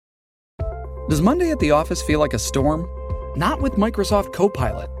Does Monday at the office feel like a storm? Not with Microsoft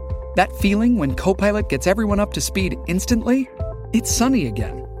Copilot. That feeling when Copilot gets everyone up to speed instantly? It's sunny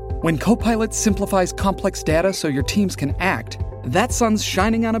again. When Copilot simplifies complex data so your teams can act, that sun's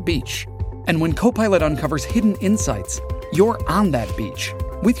shining on a beach. And when Copilot uncovers hidden insights, you're on that beach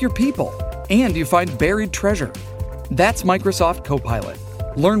with your people, and you find buried treasure. That's Microsoft Copilot.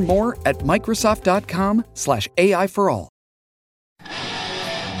 Learn more at Microsoft.com/AI for all.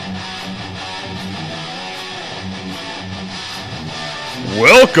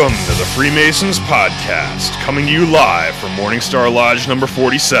 Welcome to the Freemasons Podcast, coming to you live from Morningstar Lodge number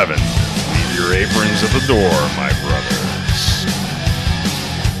 47. Leave your aprons at the door, my brothers.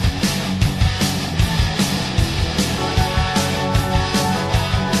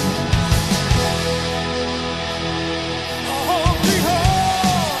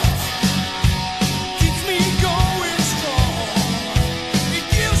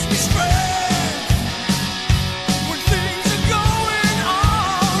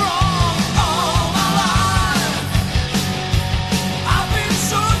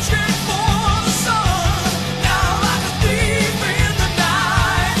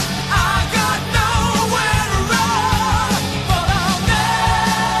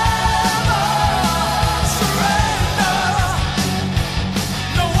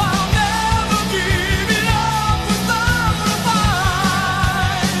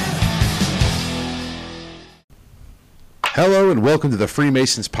 Hello and welcome to the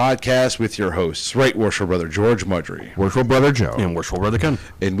Freemasons Podcast with your hosts, Right Worshipful Brother George Mudry, Worshipful Brother Joe, and Worshipful Brother Ken.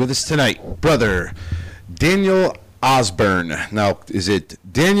 And with us tonight, Brother Daniel Osburn. Now, is it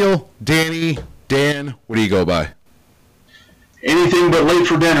Daniel, Danny, Dan? What do you go by? Anything but late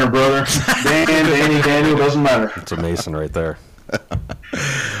for dinner, brother. Dan, Danny, Daniel, doesn't matter. It's a Mason right there.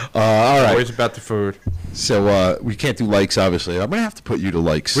 All right. Always about the food. So we can't do likes, obviously. I'm going to have to put you to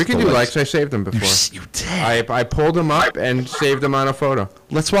likes. We can do likes. I saved them before. You did. I pulled them up and saved them on a photo.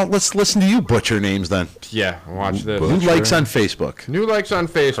 Let's listen to you butcher names then. Yeah, watch this. New likes on Facebook. New likes on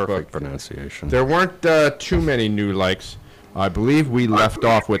Facebook. Perfect pronunciation. There weren't too many new likes. I believe we left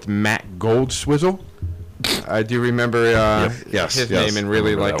off with Matt Goldswizzle. I do remember his name and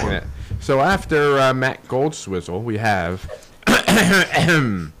really liking it. So after Matt Goldswizzle, we have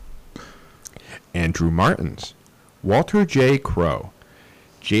Andrew Martins, Walter J. Crow,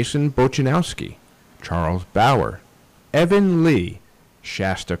 Jason Bochanowski, Charles Bauer, Evan Lee,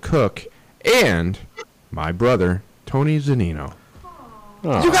 Shasta Cook, and my brother, Tony Zanino.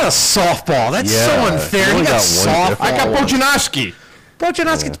 Oh. You got a softball. That's so unfair. You got softball. I got Bochanowski.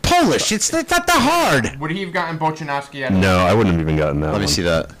 Bochanowski's Polish. It's not that hard. Would he have gotten Bochanowski? No, I wouldn't have even gotten that. Let me see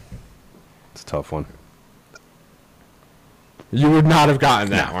that. It's a tough one. You would not have gotten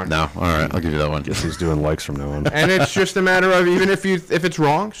that one. No. All right. I'll give you that one. Guess he's doing likes from now on. And it's just a matter of, even if it's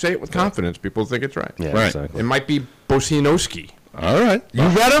wrong, say it with confidence. People think it's right. Yeah, right. Exactly. It might be Bochanowski. All right. You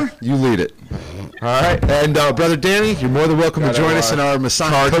read him? You lead it. All right. And Brother Danny, you're more than welcome to join us in our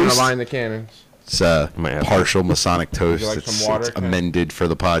Masonic toast. Align the cannons. It's partial Masonic toast. Like it's some water, amended for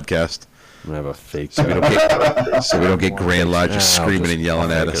the podcast. I'm going to have a fake. So we don't get Grand Lodge just screaming and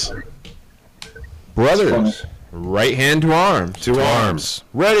yelling at us. Brothers, right hand to arms. To arms.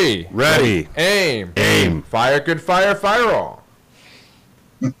 Ready. Aim. Fire good fire, fire all.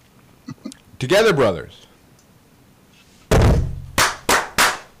 Together, brothers.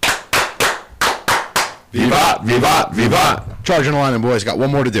 Vivat, vivat, vivat. Charging the line, and boys, got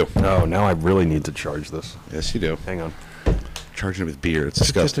one more to do. Oh, now I really need to charge this. Yes, you do. Hang on. Charging it with beer. It's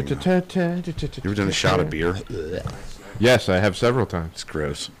disgusting. You ever done a shot of beer? Yes, I have several times. It's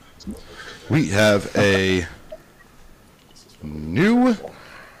gross. We have a new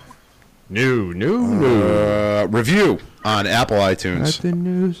review on Apple iTunes.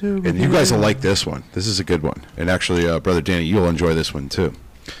 And you guys will like this one. This is a good one. And actually, Brother Danny, you'll enjoy this one too.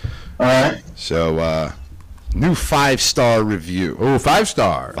 All right. So, new 5-star review. Oh,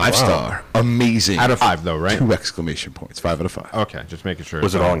 5-star. 5-star. Amazing. Out of 5, though, right? 2 exclamation points. 5 out of 5. Okay, just making sure.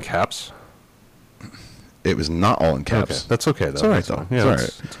 Was it all in caps? It was not all in caps. Okay. That's okay, though. It's all right, though. Yeah,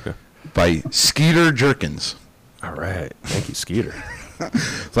 it's it's okay. By Skeeter Jerkins. All right. Thank you, Skeeter.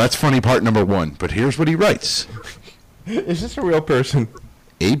 So that's funny part number 1. But here's what he writes. Is this a real person?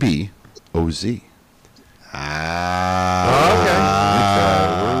 ABOZ. Okay.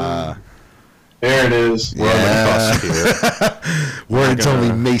 There it is. Words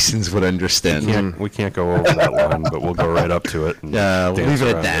only Masons would understand. We can't go over that line, but we'll go right up to it. Yeah, we'll leave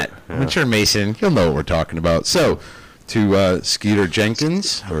it at that. Yeah. I'm sure Mason, you'll know what we're talking about. So, to Skeeter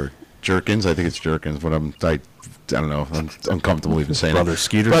Jenkins, or Jerkins, I think it's Jerkins, but I don't know. I'm uncomfortable even saying Brother it.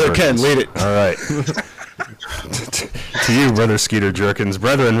 Skeeter Brother Jerkins. Ken, lead it. All right. To you, Brother Skeeter Jerkins.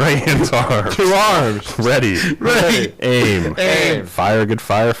 Brethren, right hands arms. 2 arms. Ready. Ready. Aim. Aim. Fire, good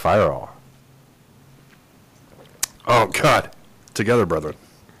fire, fire all. Oh, God. Together, brethren.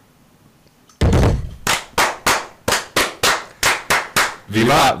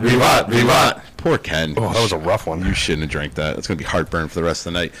 Vivat, vivat, vivat. Poor Ken. Oh, that was a rough one. You shouldn't have drank that. It's going to be heartburn for the rest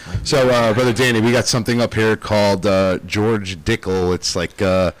of the night. So, Brother Danny, we got something up here called George Dickel. It's like,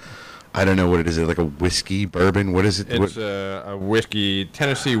 I don't know what it is. Is it like a whiskey, bourbon? What is it? It's a whiskey,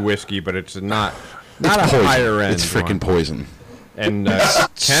 Tennessee whiskey, but it's not a poison. higher end. It's freaking poison. And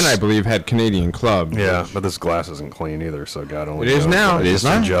Ken, I believe, had Canadian Club. Yeah, but this glass isn't clean either, so God only It is knows. now. It is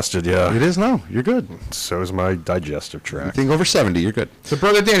now. Digested, yeah. It is now. You're good. So is my digestive tract. Anything over 70, you're good. So,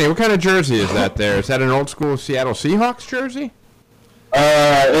 Brother Danny, what kind of jersey is that there? Is that an old school Seattle Seahawks jersey?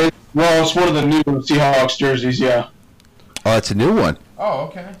 It's one of the new Seahawks jerseys, yeah. Oh, it's a new one. Oh,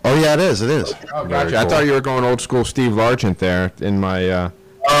 okay. Oh, yeah, it is. It is. Oh, Very gotcha. I cool. thought you were going old school Steve Largent there in my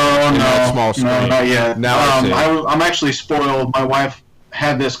Oh, that small no, screen. not yet. Now I see. I'm actually spoiled. My wife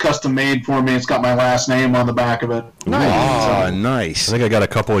had this custom made for me. It's got my last name on the back of it. Oh, I nice. think I got a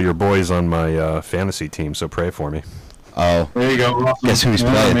couple of your boys on my fantasy team, so pray for me. Oh. There you go. Awesome. Guess who he's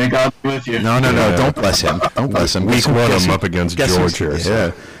playing? May God be with you. No. Don't bless him. Don't bless him. Week Guess who- one, guess I'm who- up against guess George who's- here.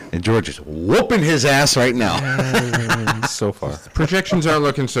 Yeah. And George is whooping his ass right now. So far. Projections aren't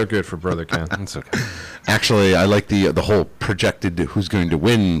looking so good for Brother Ken. It's okay. Actually, I like the whole projected who's going to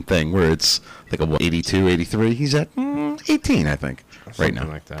win thing, where it's like a 82, 83. He's at 18, I think, right Something now.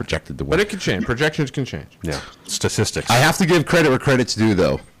 like that. Projected to win. But it could change. Projections can change. Yeah. Statistics. I have to give credit where credit's due,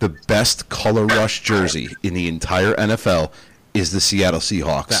 though. The best color rush jersey in the entire NFL is the Seattle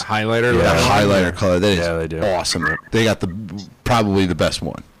Seahawks. That highlighter. That level. highlighter color. That is Yeah, they do. awesome. They got probably the best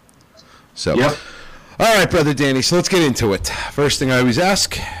one. So, Yep. all right, Brother Danny, so let's get into it. First thing I always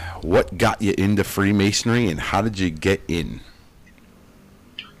ask, what got you into Freemasonry and how did you get in?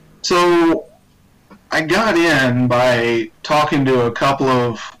 So I got in by talking to a couple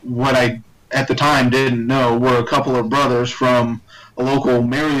of what I, at the time, didn't know were a couple of brothers from a local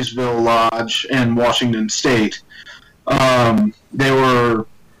Marysville Lodge in Washington State. They were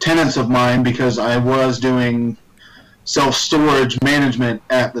tenants of mine because I was doing self-storage management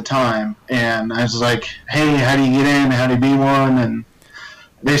at the time, and I was like, hey, how do you get in, how do you be one? And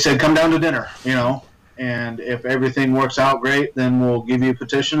they said, come down to dinner, and if everything works out great, then we'll give you a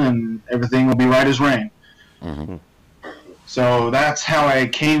petition and everything will be right as rain. Mm-hmm. So that's how I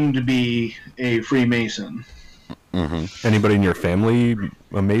came to be a Freemason. Mm-hmm. Anybody in your family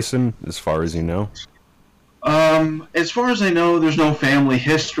a Mason, as far as you know? As far as I know, there's no family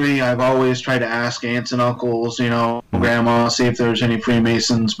history. I've always tried to ask aunts and uncles, grandma, see if there's any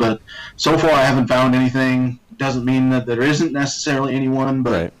Freemasons, but so far I haven't found anything. Doesn't mean that there isn't necessarily anyone,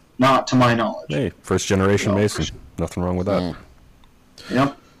 but Right. not to my knowledge. Hey, first generation No. Mason. Nothing wrong with that.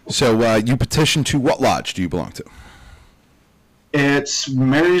 Yep. So you petitioned to what lodge do you belong to? It's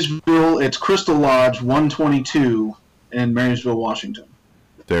Marysville, it's Crystal Lodge 122 in Marysville, Washington.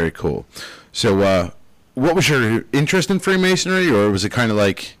 Very cool. So what was your interest in Freemasonry, or was it kind of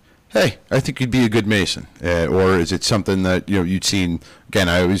like, hey, I think you'd be a good Mason? Or is it something that you'd seen? Again,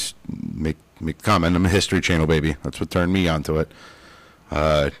 I always make a comment. I'm a History Channel baby. That's what turned me onto it.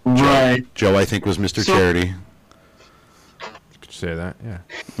 Right. Joe, I think, was Mr. So- Charity. You could say that,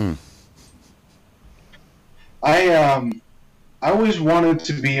 yeah. I always wanted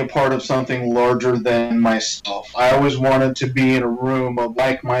to be a part of something larger than myself. I always wanted to be in a room of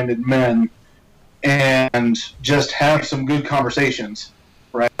like-minded men and just have some good conversations,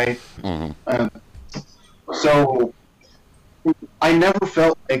 right? Mm-hmm. So I never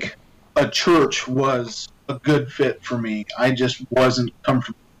felt like a church was a good fit for me. I just wasn't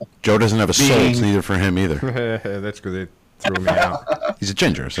comfortable. Joe doesn't have a soul. It's Being- neither for him either. That's good. They threw me out. He's a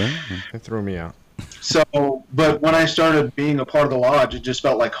ginger, so. They threw me out. So, but when I started being a part of the lodge, it just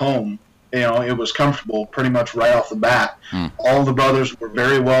felt like home. It was comfortable pretty much right off the bat. All the brothers were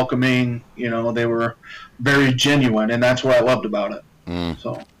very welcoming. They were very genuine, and that's what I loved about it.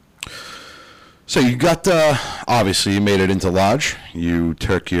 So you got obviously you made it into lodge. You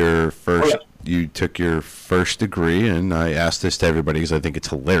took your first. You took your first degree, and I asked this to everybody because I think it's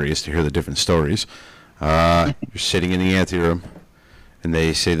hilarious to hear the different stories. You're sitting in the anteroom, and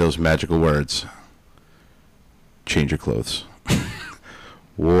they say those magical words. Change your clothes.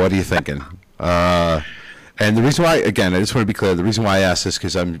 What are you thinking? And the reason why, again, I just want to be clear, the reason why I ask this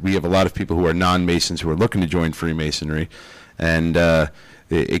is because we have a lot of people who are non-Masons who are looking to join Freemasonry, and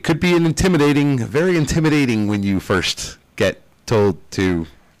it could be very intimidating when you first get told to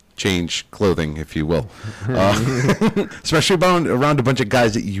change clothing, if you will, especially around a bunch of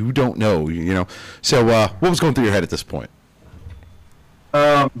guys that you don't know. So what was going through your head at this point?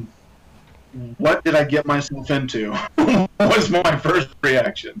 What did I get myself into? Was my first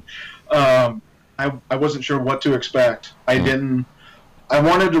reaction. I wasn't sure what to expect. I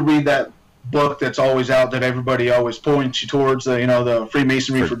wanted to read that book that's always out that everybody always points you towards, the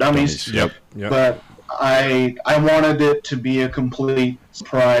Freemasonry for Dummies. Yep. But I wanted it to be a complete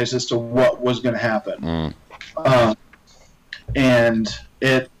surprise as to what was going to happen. And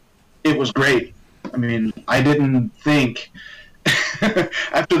it was great. I mean, I didn't think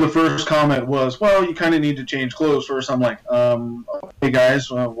after the first comment was, well, you kind of need to change clothes first. I'm like, hey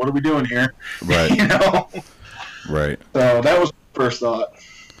guys, what are we doing here? Right. Right. So that was the first thought.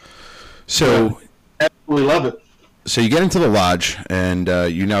 So I absolutely love it. So you get into the lodge, and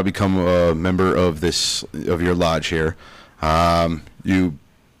you now become a member of your lodge here. You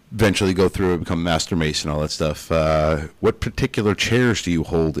eventually go through and become Master Mason, all that stuff. What particular chairs do you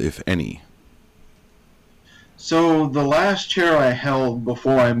hold, if any? So the last chair I held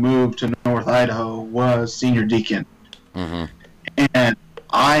before I moved to North Idaho was Senior Deacon. And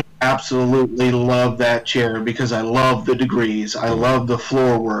I absolutely love that chair because I love the degrees. I love the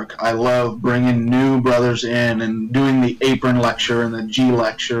floor work. I love bringing new brothers in and doing the apron lecture and the G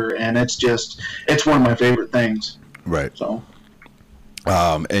lecture, and it's one of my favorite things. Right. So.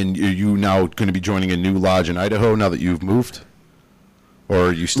 And are you now going to be joining a new lodge in Idaho now that you've moved? Or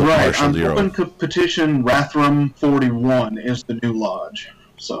are you still partial to your own? I'm hoping to petition Rathdrum 41 is the new lodge.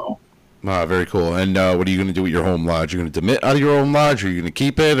 So. Very cool. And what are you going to do with your home lodge? You're going to demit out of your own lodge, or are you going to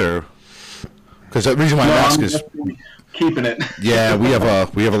keep it, or? Because the reason why I ask is keeping it. Yeah, we have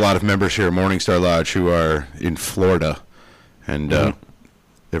a lot of members here at Morningstar Lodge who are in Florida, and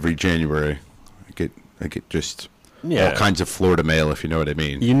every January I get just all kinds of Florida mail, if you know what I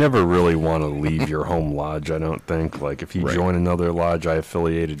mean. You never really want to leave your home lodge, I don't think. Like if you join another lodge I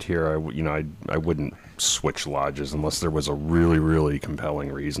affiliated here, I wouldn't switch lodges unless there was a really, really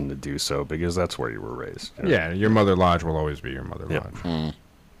compelling reason to do so, because that's where you were raised. Yeah, your mother lodge will always be your mother lodge.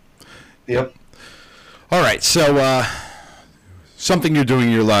 Yep. All right, so something you're doing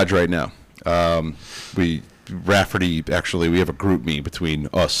in your lodge right now. Rafferty, actually, we have a group meet between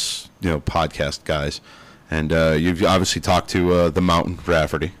us, podcast guys, and you've obviously talked to the Mountain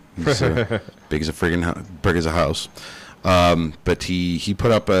Rafferty. He's big as a house. But he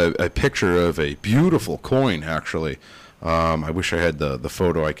put up a picture of a beautiful coin, actually. I wish I had the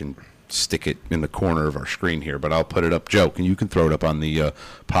photo. I can stick it in the corner of our screen here, but I'll put it up, Joe, and you can throw it up on the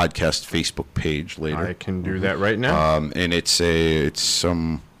podcast Facebook page later. I can do that right now. And it's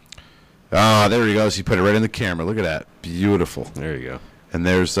some... there he goes. He put it right in the camera. Look at that. Beautiful. There you go. And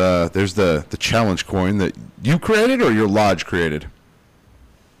there's the challenge coin that you created or your lodge created?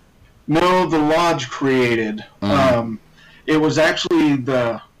 No, the lodge created. It was actually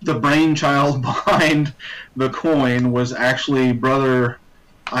the brainchild behind the coin was actually brother,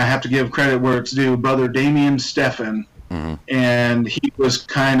 I have to give credit where it's due, brother Damian Steffen. And he was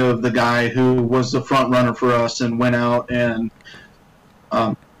kind of the guy who was the front runner for us and went out and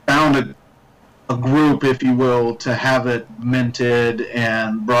found a group, if you will, to have it minted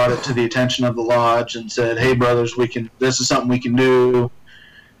and brought it to the attention of the lodge and said, hey brothers, this is something we can do.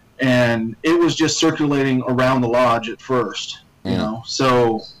 And it was just circulating around the lodge at first,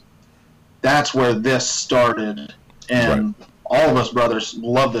 so that's where this started. And all of us brothers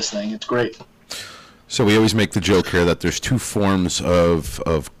love this thing. It's great. So we always make the joke here that there's two forms of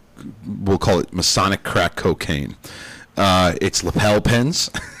we'll call it Masonic crack cocaine. It's lapel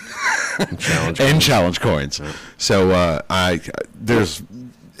pins and challenge coins. Yeah. So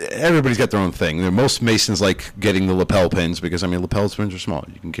everybody's got their own thing. Most Masons like getting the lapel pins because, lapel pins are small.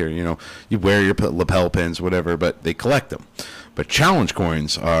 You can carry, you wear your lapel pins, whatever, but they collect them. But challenge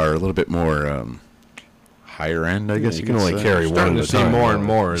coins are a little bit more higher end, I guess. You can only carry one at a time. Starting to see more and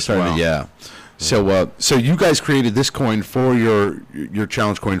more as well. Yeah. So you guys created this coin for your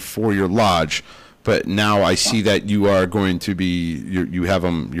challenge coin for your lodge, but now I see that you are going to be, you have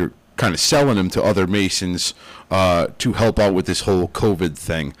them, you're kind of selling them to other Masons to help out with this whole COVID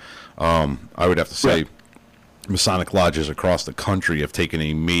thing. I would have to say Masonic lodges across the country have taken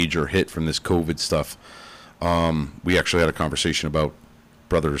a major hit from this COVID stuff. We actually had a conversation about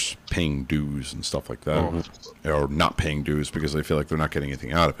brothers paying dues and stuff like that, or not paying dues because they feel like they're not getting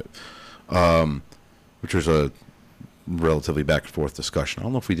anything out of it, which was a relatively back and forth discussion. I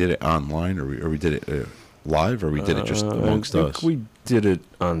don't know if we did it online or we did it live, or we did it just amongst us. We did it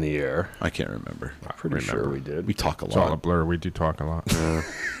on the air. I can't remember. Pretty sure we did. We talk a lot. It's all a blur. We do talk a lot.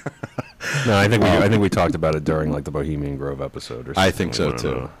 No, I think we talked about it during like the Bohemian Grove episode or something. I think so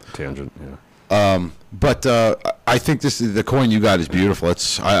too. Tangent, yeah. But I think the coin you got is beautiful.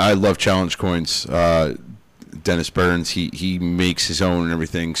 I love challenge coins. Dennis Burns, he makes his own and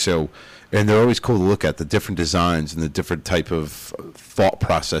everything. So, and they're always cool to look at, the different designs and the different type of thought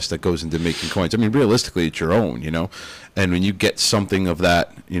process that goes into making coins. I mean, realistically, it's your own, And when you get something of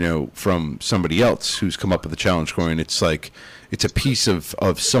that, from somebody else who's come up with a challenge coin, it's like it's a piece of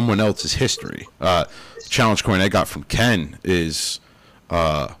someone else's history. Challenge coin I got from Ken is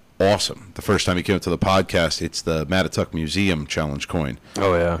awesome. The first time he came up to the podcast, it's the Mattatuck Museum challenge coin.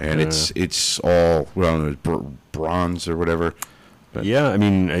 Oh yeah, and it's all bronze or whatever. But yeah, I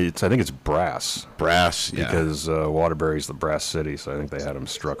mean, I think it's brass. Brass, yeah. Because Waterbury's the brass city, so I think they had them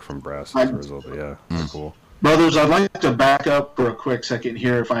struck from brass as a result. But yeah, cool. Brothers, I'd like to back up for a quick second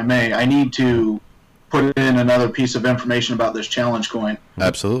here, if I may. I need to put in another piece of information about this challenge coin.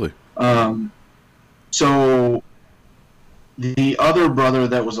 Absolutely. So the other brother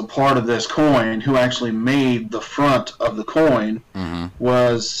that was a part of this coin, who actually made the front of the coin,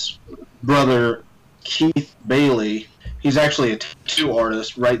 was Brother Keith Bailey. He's actually a tattoo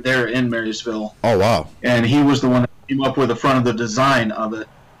artist right there in Marysville. Oh, wow. And he was the one that came up with the front of the design of it.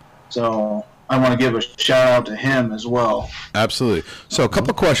 So I want to give a shout out to him as well. Absolutely. So a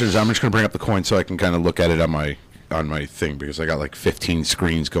couple of questions. I'm just going to bring up the coin so I can kind of look at it on my thing, because I got like 15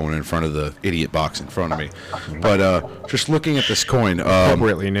 screens going in front of the idiot box in front of me. But just looking at this coin.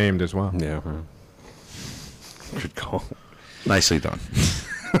 Appropriately named as well. Yeah. Good call. Nicely done.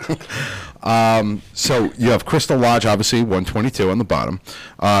 So you have Crystal Lodge, obviously 122 on the bottom.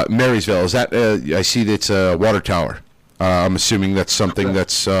 Marysville, is that? I see that it's a water tower. I'm assuming that's something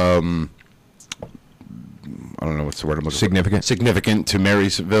that's I don't know what's the word I'm looking for. Significant to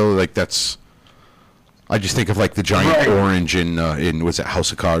Marysville. Like that's. I just think of like the giant orange in was it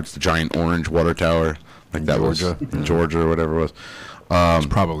House of Cards, the giant orange water tower, like that Georgia. was in Georgia or whatever it was. It's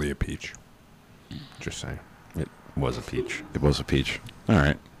probably a peach. Just saying. It was a peach. It was a peach. All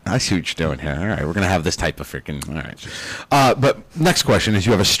right. I see what you're doing here. All right, we're going to have this type of freaking... All right. But next question is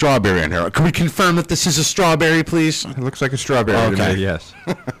you have a strawberry in here. Can we confirm that this is a strawberry, please? It looks like a strawberry to me, yes.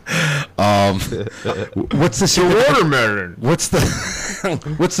 What's the watermelon. What's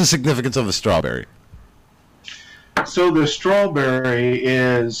the significance of the strawberry? So the strawberry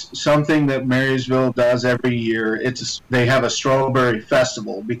is something that Marysville does every year. They have a strawberry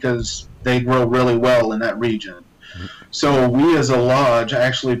festival because they grow really well in that region. So we as a lodge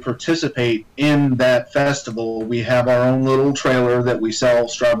actually participate in that festival. We have our own little trailer that we sell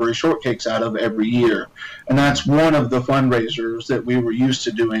strawberry shortcakes out of every year. And that's one of the fundraisers that we were used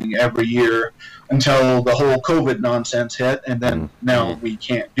to doing every year until the whole COVID nonsense hit, and then now we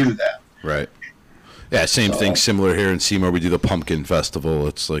can't do that. Right. Yeah, same thing, similar here in Seymour. We do the pumpkin festival.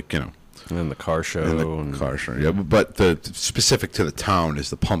 It's like, And then the car show. Car show, yeah. But the specific to the town is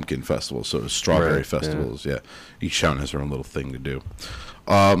the pumpkin festival. So strawberry festivals, yeah. Each town has their own little thing to do.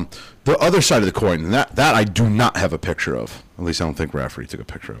 The other side of the coin, and that I do not have a picture of. At least I don't think Rafferty took a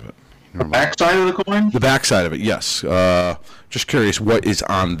picture of it. The back side of the coin? The back side of it, yes. Just curious what is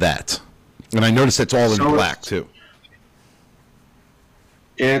on that. And I noticed it's all in black, too.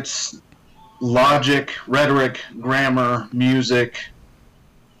 It's logic, rhetoric, grammar, music,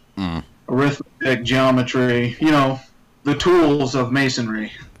 arithmetic, geometry, the tools of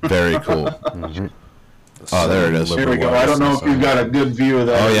masonry. Very cool. Oh, there it is. There we go. I don't know if you've got a good view of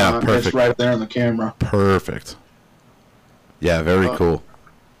that. Oh, yeah, perfect. It's right there on the camera. Perfect. Yeah, very cool.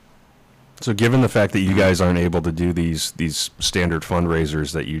 So given the fact that you guys aren't able to do these standard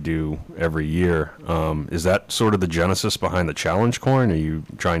fundraisers that you do every year, is that sort of the genesis behind the challenge coin? Are you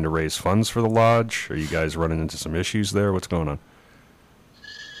trying to raise funds for the lodge? Are you guys running into some issues there? What's going on?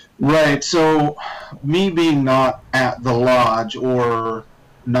 Right. So me being not at the lodge or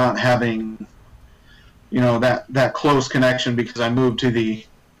not having, that close connection because I moved to the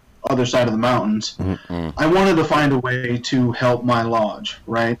other side of the mountains, I wanted to find a way to help my lodge,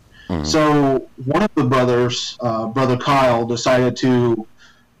 right? So one of the brothers, Brother Kyle, decided to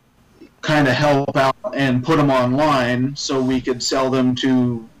kind of help out and put them online so we could sell them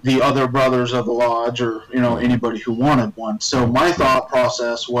to the other brothers of the lodge or, anybody who wanted one. So my thought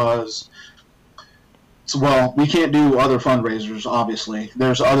process was, well, we can't do other fundraisers, obviously.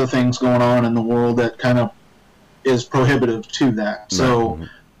 There's other things going on in the world that kind of is prohibitive to that. So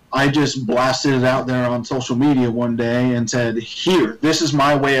I just blasted it out there on social media one day and said, here, this is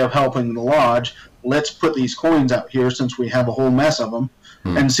my way of helping the lodge. Let's put these coins out here since we have a whole mess of them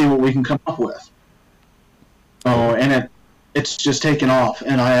and see what we can come up with. Oh, and it's just taken off,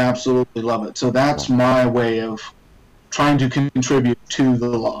 and I absolutely love it. So that's my way of trying to contribute to the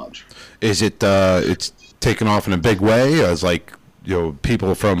lodge. Is it it's taken off in a big way? As like,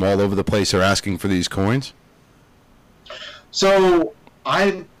 people from all over the place are asking for these coins? So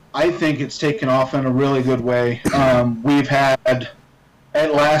I think it's taken off in a really good way. We've had,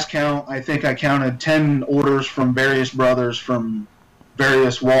 at last count, I think I counted 10 orders from various brothers from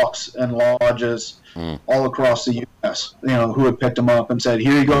various walks and lodges all across the U.S., who had picked them up and said,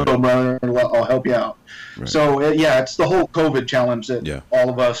 here you go, brother, I'll help you out. Right. So, it's the whole COVID challenge that all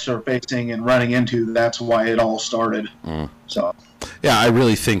of us are facing and running into. That's why it all started. So. Yeah, I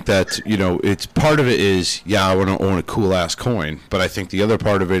really think that, it's part of it is, I want to own a cool-ass coin, but I think the other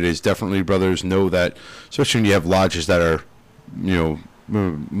part of it is definitely brothers know that, especially when you have lodges that are,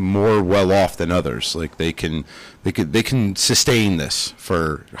 more well off than others, like they can sustain this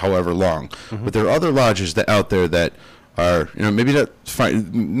for however long. But there are other lodges that out there that are, maybe that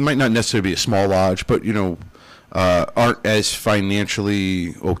might not necessarily be a small lodge, but aren't as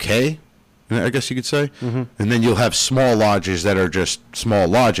financially okay, I guess you could say. And then you'll have small lodges that are just small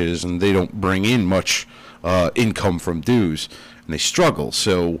lodges and they don't bring in much income from dues and they struggle.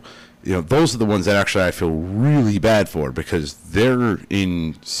 So those are the ones that actually I feel really bad for, because they're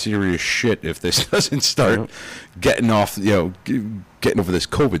in serious shit if this doesn't start getting off, getting over this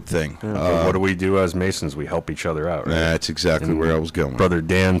COVID thing. What do we do as Masons? We help each other out, right? That's exactly where I was going. Brother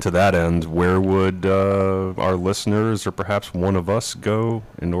Dan, to that end, where would our listeners or perhaps one of us go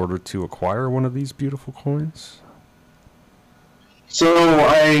in order to acquire one of these beautiful coins? So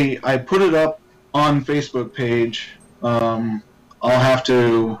I put it up on Facebook page. I'll have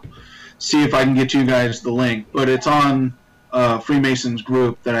to see if I can get you guys the link, but it's on Freemasons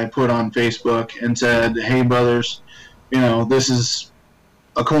group that I put on Facebook and said, hey brothers, this is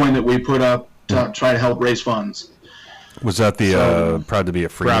a coin that we put up to try to help raise funds. Was that the Proud to be a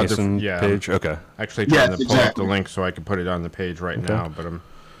Freemason page? Okay. Actually trying to pull up the link so I can put it on the page right now, but I'm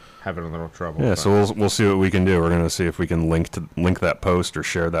having a little trouble. Yeah, so we'll see what we can do. We're going to see if we can link that post or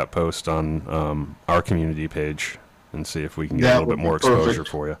share that post on our community page and see if we can get a little bit more exposure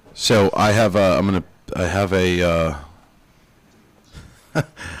for you. So I have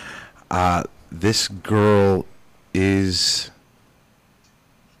this girl is,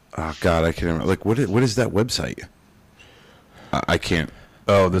 oh God, I can't remember. Like, what is that website? I can't.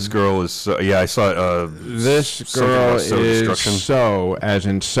 Oh, this girl is, I saw it. This girl is so, as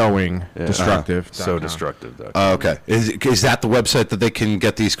in sewing, destructive. So destructive. Okay. Is that the website that they can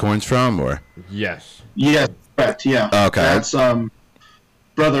get these coins from, or? Yes. Yes. Correct, yeah. Okay. That's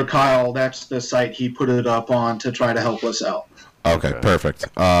Brother Kyle, that's the site he put it up on to try to help us out. Okay, perfect.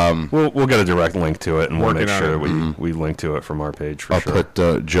 We'll get a direct link to it, and we'll make sure we link to it from our page for sure. I'll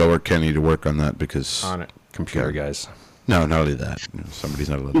put Joe or Kenny to work on that because... On it. Computer guys. No, not only that. Somebody's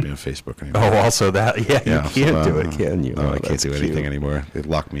not allowed to be on Facebook anymore. Oh, also that? Yeah, you can't do it, can you? No, I can't do anything anymore. They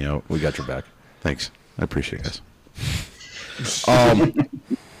locked me out. We got your back. Thanks. I appreciate it, guys.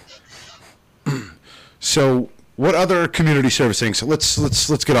 So, what other community service things? So let's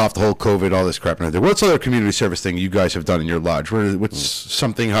get off the whole COVID, all this crap. What's other community service thing you guys have done in your lodge? What's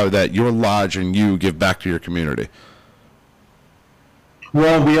something that your lodge and you give back to your community?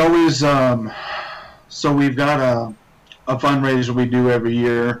 Well, we always so we've got a fundraiser we do every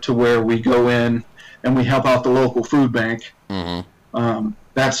year to where we go in and we help out the local food bank.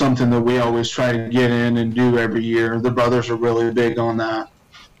 That's something that we always try to get in and do every year. The brothers are really big on that.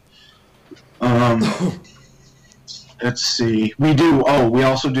 Let's see. We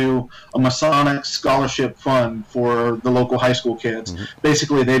also do a Masonic scholarship fund for the local high school kids.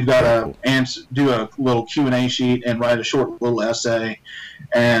 Basically, they've got to do a little Q&A sheet and write a short little essay,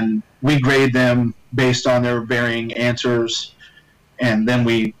 and we grade them based on their varying answers, and then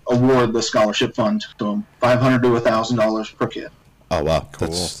we award the scholarship fund to them, $500 to $1,000 per kid. Oh wow, cool.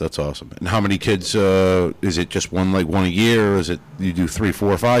 That's awesome. And how many kids? Is it just one a year? Or is it you do 3,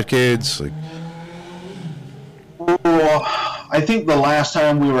 4, 5 kids? Well, I think the last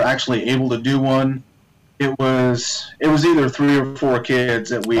time we were actually able to do one, it was either 3 or 4 kids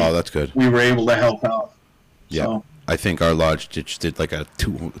that that's good. We were able to help out. Yeah, so. I think our lodge just did like a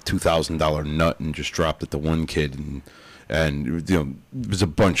 $2,000 nut and just dropped it to one kid, and there was a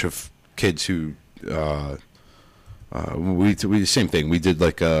bunch of kids who. We same thing. We did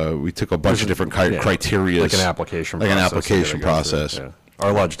we took a bunch of different criteria, like an application process. Yeah.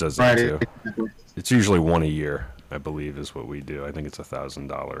 Our lodge does that too. It's usually one a year, I believe, is what we do. I think it's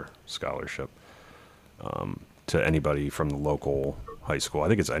 $1,000 scholarship to anybody from the local high school. I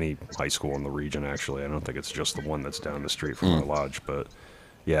think it's any high school in the region. Actually, I don't think it's just the one that's down the street from our lodge. But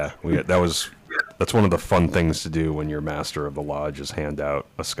yeah, that's one of the fun things to do when you're master of the lodge is hand out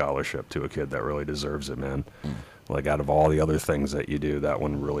a scholarship to a kid that really deserves it, man. Like, out of all the other things that you do, that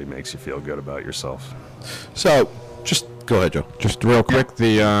one really makes you feel good about yourself. So, just go ahead, Joe. Just real quick,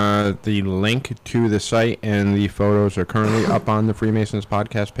 the link to the site and the photos are currently up on the Freemasons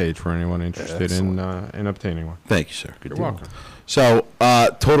podcast page for anyone interested in obtaining one. Thank you, sir. Good You're welcome. So,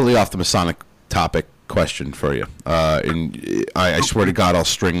 totally off the Masonic topic question for you. And I swear to God, I'll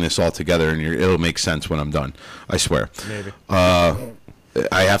string this all together, and it'll make sense when I'm done. I swear. Maybe.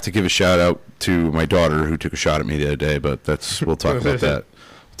 I have to give a shout out to my daughter who took a shot at me the other day, but we'll talk about that.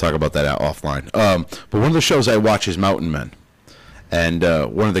 We'll talk about that offline. But one of the shows I watch is Mountain Men, and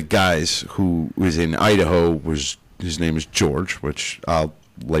one of the guys who was in Idaho his name is George, which I'll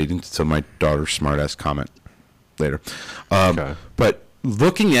lay into my daughter's smartass comment later. Okay. But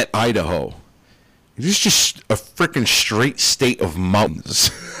looking at Idaho, it is just a freaking straight state of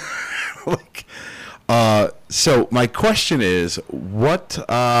mountains. So my question is, what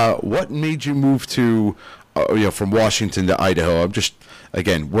made you move to, from Washington to Idaho?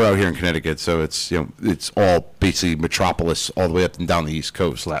 We're out here in Connecticut, so it's all basically metropolis all the way up and down the East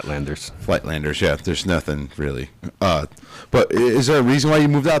Coast. Flatlanders, yeah. There's nothing really. But is there a reason why you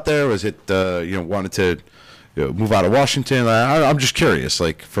moved out there? Was it wanted to move out of Washington? I'm just curious,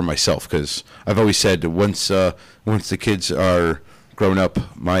 like for myself, because I've always said that once the kids are grown up,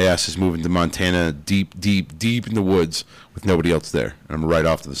 my ass is moving to Montana, deep in the woods with nobody else there. I'm right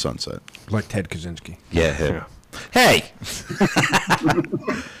off to the sunset. Like Ted Kaczynski. Yeah, him. Yeah. Hey!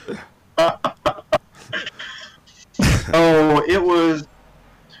 Oh, it was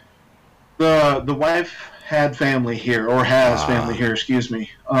the wife had family here, or has family here, excuse me.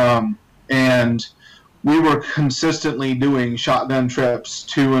 And we were consistently doing shotgun trips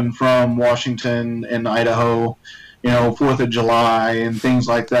to and from Washington and Idaho, 4th of July and things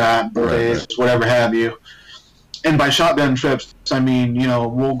like that, birthdays, whatever have you. And by shotgun trips, I mean,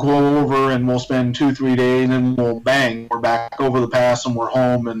 we'll go over and we'll spend 2-3 days and we'll we're back over the pass and we're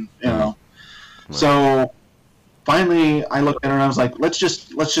home, and Right. So finally I looked at her and I was like, let's just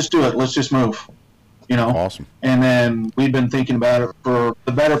do it. Let's just move, Awesome. And then we've been thinking about it for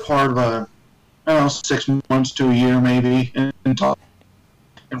the better part of 6 months to a year maybe, and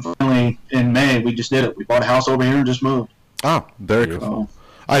finally in May we just did it. We bought a house over here and just moved. Oh, very cool.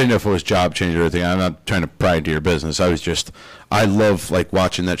 I didn't know if it was job change or anything. I'm not trying to pry into your business. I love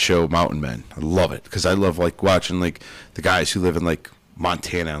watching that show Mountain Men. I love it because I love watching the guys who live in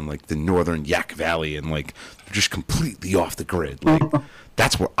Montana and the northern Yak Valley and they're just completely off the grid.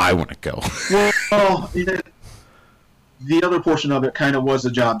 That's where I want to go. Well, the other portion of it kind of was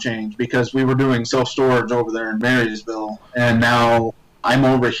a job change because we were doing self-storage over there in Marysville, and now I'm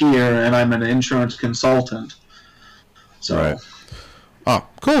over here and I'm an insurance consultant. So. Right. Oh,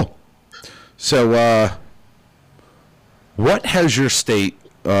 cool. So, what has your state?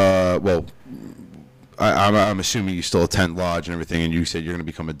 I'm assuming you still attend lodge and everything, and you said you're going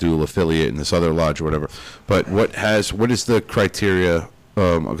to become a dual affiliate in this other lodge or whatever. But what is the criteria?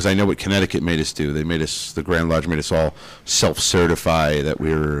 Because I know what Connecticut made us do. The Grand Lodge made us all self-certify that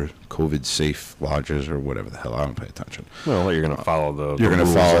we're COVID-safe lodges or whatever the hell. I don't pay attention. Well, you're going to follow the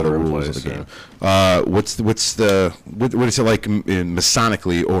rules of the game. What is it like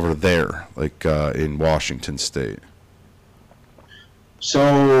Masonically over there, in Washington State?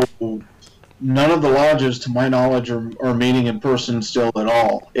 So none of the lodges, to my knowledge, are meeting in person still at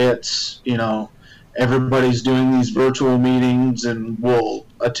all. It's everybody's doing these virtual meetings and we'll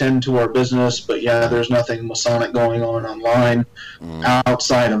attend to our business, but there's nothing Masonic going on online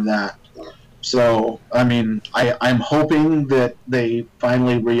outside of that. So, I mean, I'm hoping that they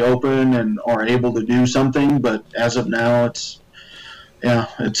finally reopen and are able to do something, but as of now, it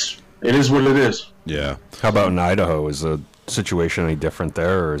is what it is. Yeah. How about in Idaho? Is the situation any different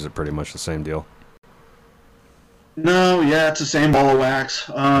there, or is it pretty much the same deal? No, it's the same ball of wax.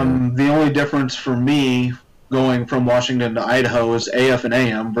 The only difference for me going from Washington to Idaho is AF and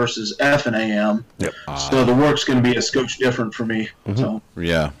AM versus F and AM. Yep. So the work's going to be a scotch different for me. Mm-hmm. So.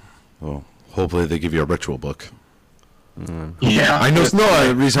 Yeah. Well, hopefully they give you a ritual book. Yeah. I know. No,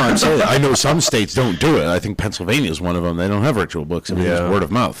 the reason I'm saying that, I know some states don't do it. I think Pennsylvania is one of them. They don't have ritual books. I mean, it's word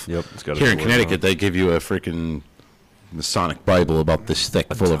of mouth. Yep. Here in Connecticut, they give you a freaking Masonic Bible about this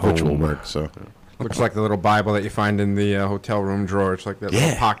thick, full of ritual work. So. Looks like the little Bible that you find in the hotel room drawer. It's like that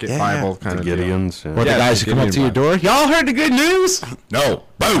little pocket Bible kind of Gideon's. What, the guys who come up to your door? Y'all heard the good news? No.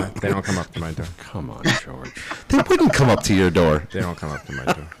 Boom. They don't come up to my door. Come on, George. They wouldn't come up to your door. They don't come up to my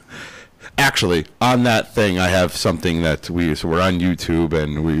door. Actually, on that thing, I have something that we're on YouTube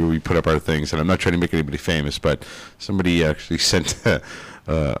and we put up our things, and I'm not trying to make anybody famous, but somebody actually put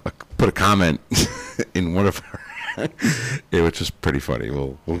a comment in one of our Yeah, which is pretty funny.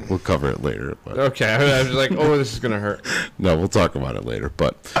 We'll cover it later. But. Okay, I was like, oh, this is gonna hurt. No, we'll talk about it later.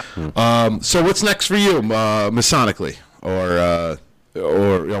 But so what's next for you, Masonically, or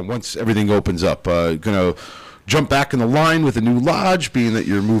once everything opens up, gonna jump back in the line with a new lodge, being that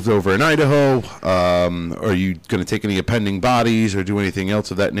you're moved over in Idaho? Are you gonna take any appending bodies or do anything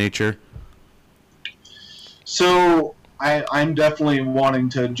else of that nature? So I'm definitely wanting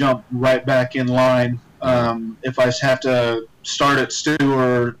to jump right back in line. If I have to start at Stu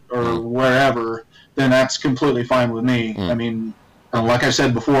or wherever, then that's completely fine with me. I mean, like I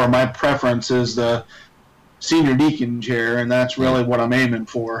said before, my preference is the senior deacon chair, and that's really what I'm aiming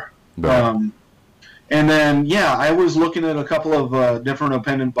for. Right. And then, I was looking at a couple of different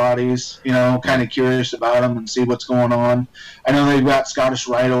appendant bodies, kind of curious about them and see what's going on. I know they've got Scottish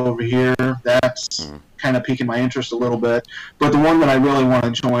Rite over here. That's kind of piquing my interest a little bit. But the one that I really want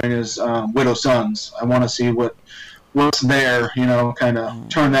to join is Widow Sons. I want to see what's there, kind of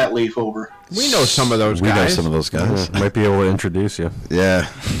turn that leaf over. We know some of those guys. We know some of those guys. Might be able to introduce you. Yeah.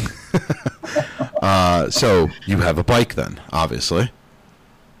 So you have a bike then, obviously.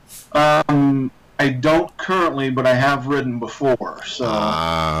 I don't currently, but I have ridden before. So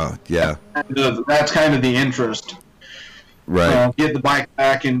yeah. That's kind of the interest. Right. Get the bike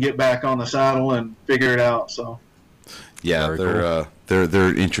back and get back on the saddle and figure it out. So. Yeah, they're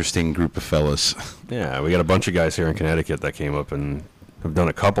an interesting group of fellas. Yeah, we got a bunch of guys here in Connecticut that came up and have done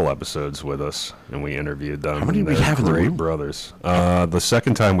a couple episodes with us, and we interviewed them. How many do we have in the room? Brothers. The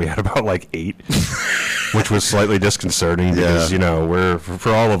second time we had about 8, which was slightly disconcerting because we're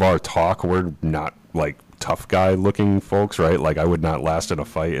for all of our talk, we're not tough guy looking folks, right? I would not last in a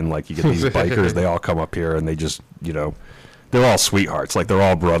fight, and you get these bikers, they all come up here and they just they're all sweethearts, they're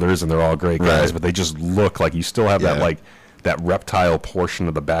all brothers and they're all great guys, right. But they just look like you still have that reptile portion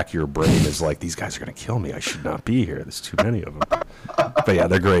of the back of your brain is these guys are going to kill me. I should not be here. There's too many of them. But yeah,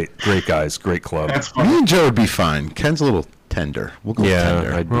 they're great guys, great club. Me and Joe would be fine. Ken's a little tender. We'll go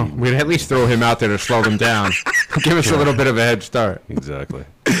tender. We'd at least throw him out there to slow them down. Give us a little bit of a head start. Exactly.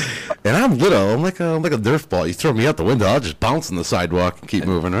 And I'm little. I'm like a Nerf ball. You throw me out the window, I'll just bounce on the sidewalk and keep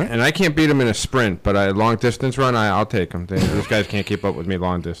moving, right? And I can't beat him in a sprint, but a long distance run, I'll take him. Those guys can't keep up with me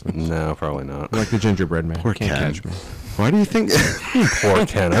long distance. No, probably not. I'm like the gingerbread man. Poor can't Ken. catch me. Why do you think? Poor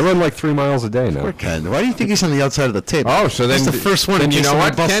Ken. I run 3 miles a day now. Poor Ken. Why do you think he's on the outside of the table? Oh, so then that's the first one. Then you know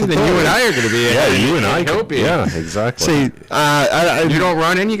what, Ken? Then you and I are going to be. Yeah, you and I could be. Yeah, exactly. See, you don't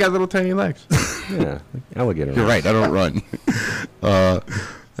run, and you got little tiny legs. Yeah, alligator. You're right. I don't run.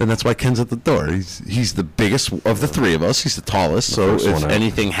 And that's why Ken's at the door. He's the biggest of the three of us. He's the tallest. So if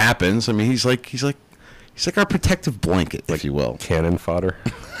anything happens, I mean, he's like our protective blanket, if you will. Cannon fodder.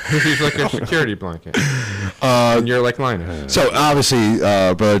 He's like a security blanket. And you're like Linus. So obviously,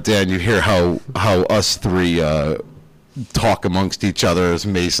 Brother Dan, you hear how us three talk amongst each other as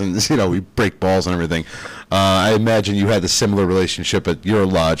Masons. We break balls and everything. I imagine you had a similar relationship at your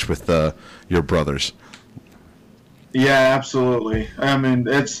lodge with your brothers. Yeah, absolutely. I mean,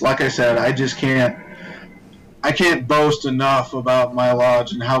 it's like I said, I can't boast enough about my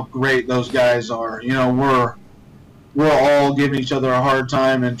lodge and how great those guys are. We're all giving each other a hard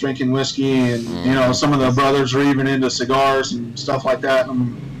time and drinking whiskey, and some of the brothers are even into cigars and stuff like that.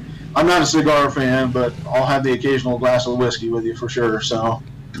 I'm not a cigar fan, but I'll have the occasional glass of whiskey with you for sure. So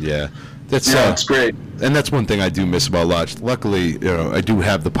yeah. It's great, and that's one thing I do miss about Lodge. Luckily, I do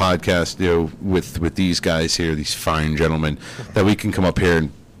have the podcast, with these guys here, these fine gentlemen, that we can come up here and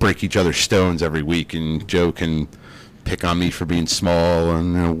break each other's stones every week, and Joe can pick on me for being small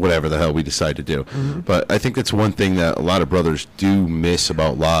and whatever the hell we decide to do. Mm-hmm. But I think that's one thing that a lot of brothers do miss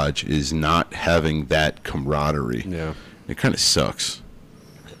about Lodge is not having that camaraderie. Yeah, it kind of sucks.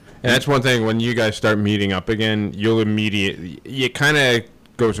 And that's one thing when you guys start meeting up again, it kind of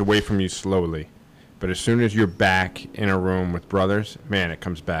goes away from you slowly, but as soon as you're back in a room with brothers, man, it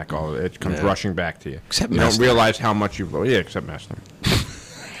comes back. It comes rushing back to you. Except you don't realize how much you've lost. Yeah, except Messner.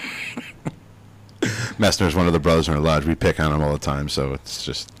 Messner's one of the brothers in our lodge. We pick on him all the time, so it's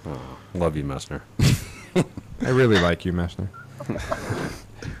just. Love you, Messner. I really like you, Messner.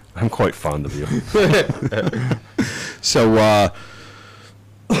 I'm quite fond of you. So.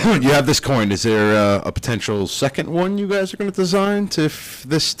 You have this coin. Is there a potential second one you guys are going to design if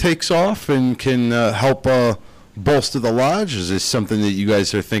this takes off and can help bolster the lodge? Is this something that you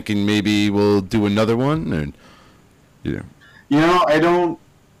guys are thinking maybe we'll do another one? And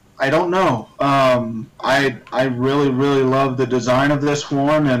I don't know. I really, really love the design of this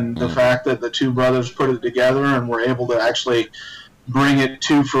one and the fact that the two brothers put it together and were able to actually bring it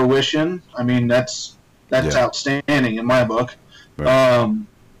to fruition. I mean, that's outstanding in my book. Right.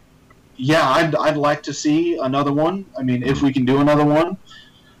 yeah, I'd like to see another one. I mean, if we can do another one.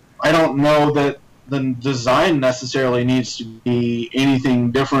 I don't know that the design necessarily needs to be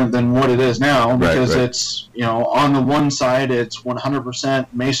anything different than what it is now, because it's, on the one side it's 100%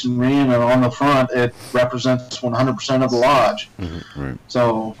 masonry, and on the front it represents 100% of the lodge. Mm-hmm. Right.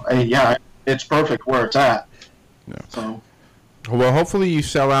 So it's perfect where it's at. Yeah. So. Well, hopefully you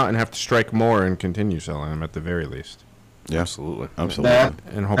sell out and have to strike more and continue selling them at the very least. Yeah, absolutely.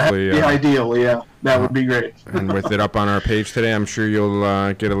 And hopefully, that'd be ideal. Yeah, that would be great. And with it up on our page today, I'm sure you'll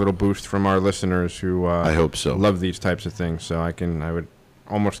get a little boost from our listeners who I hope so. Love these types of things. So I would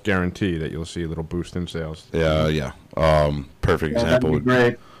almost guarantee that you'll see a little boost in sales. Yeah. Perfect example. That'd be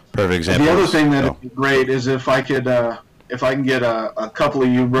great. Perfect example. The other thing that'd be great is if I can get a couple of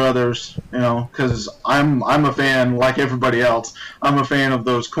you brothers, because I'm a fan, like everybody else. I'm a fan of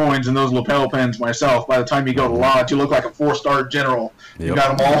those coins and those lapel pins myself. By the time you go to lodge, you look like a 4-star general. Yep. You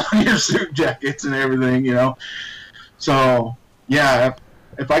got them all on your suit jackets and everything, So, yeah,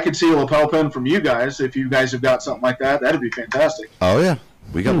 if I could see a lapel pin from you guys, if you guys have got something like that, that'd be fantastic. Oh, yeah.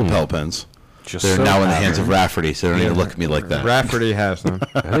 We got lapel pins. They're now in the hands of Rafferty, so they don't need to look at me like that. Rafferty has them.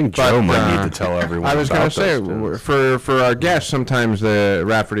 I think Joe might need to tell everyone. I was going to say, for our guests, sometimes the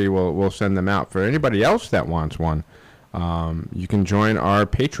Rafferty will send them out. For anybody else that wants one, you can join our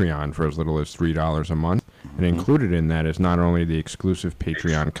Patreon for as little as $3 a month. And included in that is not only the exclusive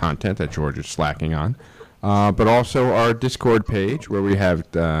Patreon content that George is slacking on, but also our Discord page where we have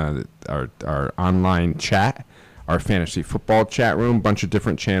our online chat, our fantasy football chat room, bunch of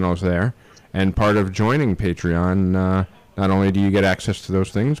different channels there. And part of joining Patreon, not only do you get access to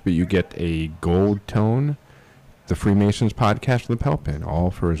those things, but you get a gold tone, the Freemasons podcast, and the Lapel Pin,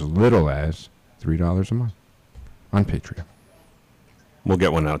 all for as little as $3 a month on Patreon. We'll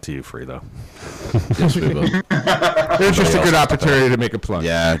get one out to you free, though. Yes, we will. It's just a good opportunity to make a plug.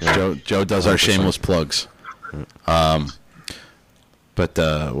 Yeah, Joe does our shameless plugs. But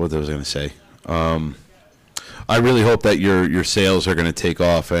what was I going to say? I really hope that your sales are going to take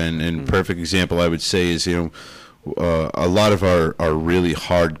off, and perfect example I would say is a lot of our really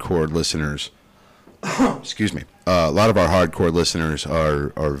hardcore listeners. Excuse me. A lot of our hardcore listeners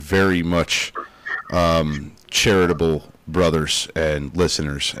are very much charitable brothers and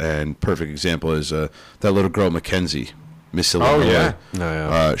listeners, and perfect example is that little girl Mackenzie, Miss Illinois. Oh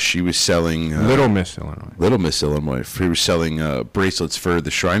yeah. She was selling Little Miss Illinois. Little Miss Illinois. She was selling bracelets for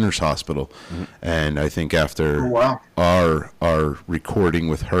the Shriners Hospital, and I think after our recording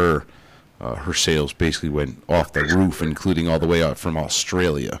with her, her sales basically went off the roof, including all the way out from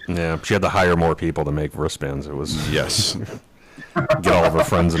Australia. Yeah, she had to hire more people to make wristbands. It was yes. Get all of her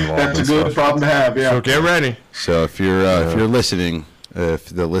friends involved. That's a good problem to have. Yeah. So get ready. So if you're listening, if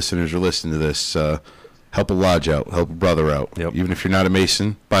the listeners are listening to this. Help a lodge out. Help a brother out. Yep. Even if you're not a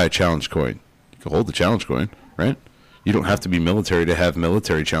Mason, buy a challenge coin. You can hold the challenge coin, right? You don't have to be military to have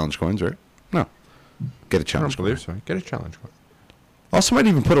military challenge coins, right? No. Get a challenge coin. I don't believe so. Get a challenge coin. Also might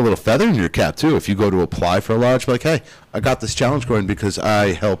even put a little feather in your cap, too. If you go to apply for a lodge, like, hey, I got this challenge coin because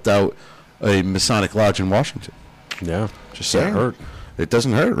I helped out a Masonic lodge in Washington. Yeah. Just saying. It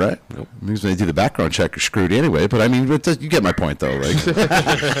doesn't hurt, right? Nope. Because when they do the background check, you're screwed anyway. But, I mean, you get my point, though. Like.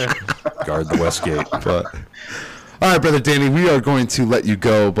 Guard the West Gate. But, all right, Brother Danny, we are going to let you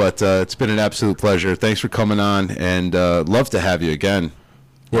go, but it's been an absolute pleasure. Thanks for coming on, and love to have you again.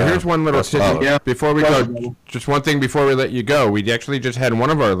 Well, here's one little tidbit before we go. Just one thing before we let you go. We actually just had one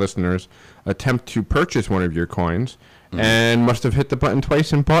of our listeners attempt to purchase one of your coins, and must have hit the button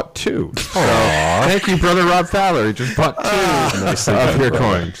twice and bought two. So, thank you, Brother Rob Fowler. He just bought two of your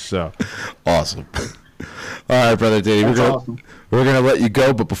coins. So awesome. All right, Brother Danny, we're gonna let you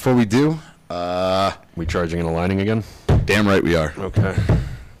go, but before we do, we charging and aligning again? Damn right we are. Okay.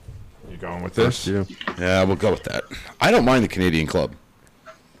 You going with this? Yeah, we'll go with that. I don't mind the Canadian Club.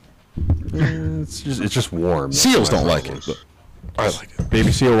 It's just warm. Seals don't like it, but I like it.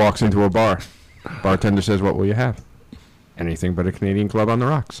 Baby Seal walks into a bar. Bartender says, "What will you have?" Anything but a Canadian Club on the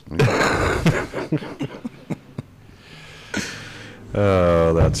rocks.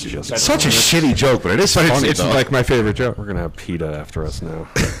 Oh, that's just such a shitty joke, but it is funny. It's like my favorite joke. We're gonna have PETA after us now.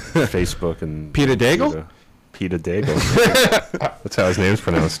 Facebook and PETA Daigle? PETA Daigle. That's how his name's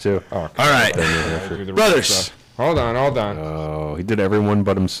pronounced too. All right, brothers. Hold on. Oh, he did everyone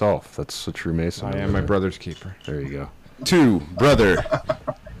but himself. That's a true Mason. I am my brother's keeper. There you go. To Brother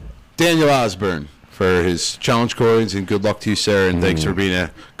Daniel Osburn for his challenge coins, and good luck to you, Sarah, and thanks for being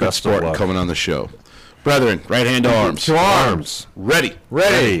a good sport and coming on the show. Brethren, right hand to arms. To arms. Ready.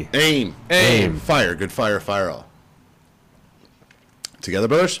 Aim. Fire. Good fire. Fire all. Together,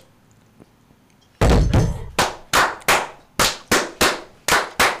 brothers.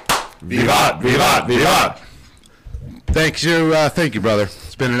 Viva Vivat! Vivat! Vivat! Thank you, brother.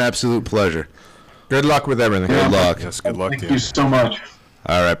 It's been an absolute pleasure. Good luck with everything. Good luck. Yes, good luck to Thank you so much.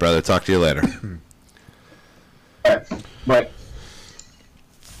 All right, brother. Talk to you later. All right. Bye.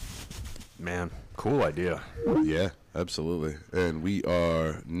 Man, cool idea. Yeah, absolutely. And we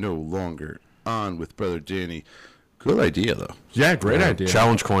are no longer on with Brother Danny. Good idea, though. Yeah, great idea.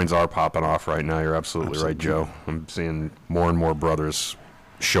 Challenge coins are popping off right now. You're absolutely right, Joe. I'm seeing more and more brothers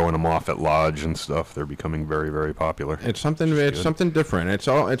showing them off at lodge and stuff. They're becoming very, very popular. It's something. It's something different. It's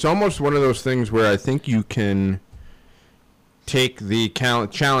almost one of those things where I think you can take the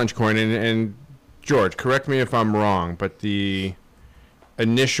challenge coin and George, correct me if I'm wrong, but the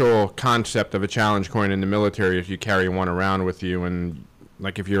initial concept of a challenge coin in the military is you carry one around with you, and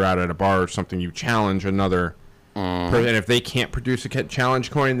like if you're out at a bar or something, you challenge another person, and if they can't produce a challenge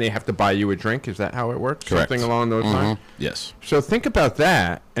coin, they have to buy you a drink. Is that how it works? Correct. Something along those lines? Yes. So think about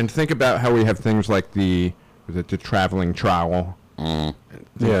that, and think about how we have things like the traveling trowel. Yeah,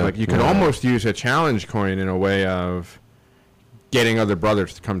 Like you could almost use a challenge coin in a way of getting other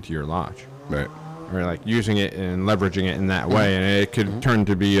brothers to come to your lodge. Right. Or like using it and leveraging it in that way, and it could turn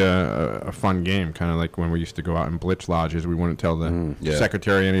to be a fun game, kind of like when we used to go out and blitz lodges. We wouldn't tell the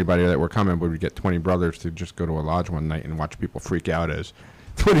secretary, anybody that were coming, but we'd get 20 brothers to just go to a lodge one night and watch people freak out as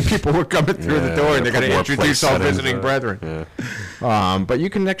 20 people were coming through the door, and they're going to introduce all visiting brethren. But you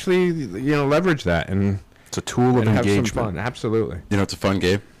can actually, leverage that, and it's a tool of have engagement. some fun. Absolutely. You know, it's a fun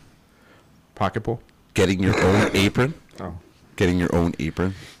game. Pocket pool. Getting your own apron. Oh. Getting your own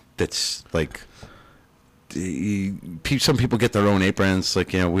apron. That's like... Some people get their own aprons.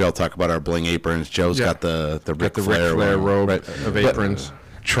 Like, we all talk about our bling aprons. Joe's got the Ric Flair robe right? of aprons.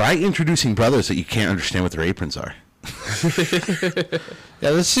 Try introducing brothers that you can't understand what their aprons are.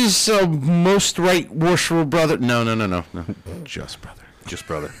 Yeah, this is most right worshipful brother. No. Just brother. Just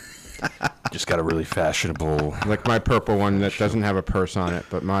brother. Just got a really fashionable... Like my purple one that doesn't have a purse on it,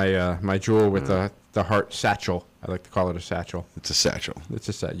 but my jewel with the heart satchel. I like to call it a satchel. It's a satchel.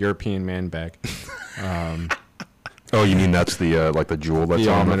 It's a European man bag. Oh, you mean that's the like the jewel that's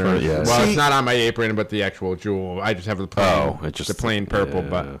on the front? Yeah. Well, it's not on my apron, but the actual jewel. I just have the plain, the plain purple.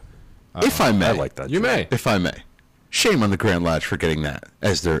 Yeah. But If I may, I like that. You may. If I may, shame on the Grand Lodge for getting that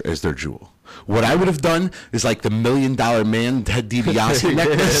as their jewel. What I would have done is like the $1 Million Man Ted DiBiase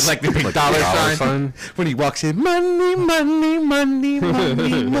necklace, like the big dollar sign. when he walks in, money, money, money,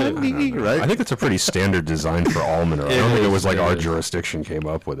 money, money. Right? I think it's a pretty standard design for almanac. I don't think it was like our jurisdiction came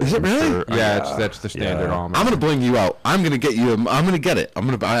up with it. Is it really? Sure. Yeah, that's the standard almanac. I'm gonna bling you out. I'm gonna get you. I'm gonna get it.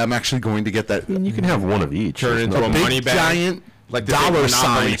 I'm actually going to get that. You can have one of each. Turn it into a big money bag. giant Like the dollar big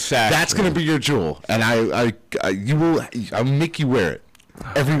Monopoly sign. sack. That's gonna be your jewel, and you will. I'll make you wear it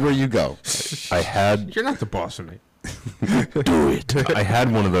everywhere you go. You're not the boss of me. Do it. I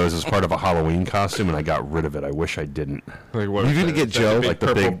had one of those as part of a Halloween costume, and I got rid of it. I wish I didn't. Like what? You're gonna get Joe Like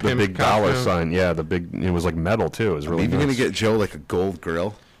the big dollar sign. Yeah, the big. It was like metal too. It was really. You're nice. gonna get Joe like a gold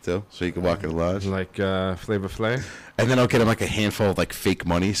grill too, so you can walk in the lodge. Like Flavor Flav. And then I'll get him like a handful of like fake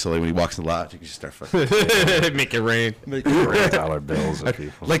money, so like when he walks in the lodge, you can just start fucking Make it rain. dollar bills at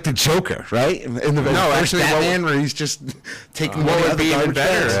people. like the Joker, right? In the first actually, Batman, where he's just taking what money would out of be the even garbage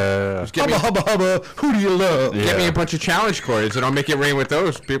better? bags. Just get me- Hubba hubba hubba, who do you love? Yeah. Get me a bunch of challenge coins, and I'll make it rain with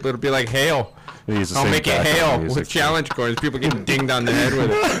those. People, it'll be like hail. I'll make it hail with challenge coins. People get dinged on the head with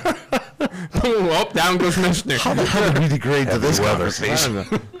it. Boom! Well, down goes Mister. How did we degrade to this weather. conversation?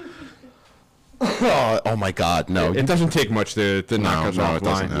 Oh my God, no! It doesn't take much to knock us no, offline. it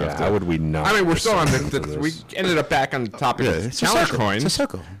doesn't have Yeah, how would we not? I mean, we're still on descend the into we this? ended up back on the topic Yeah, of it's a challenge circle. coins. It's a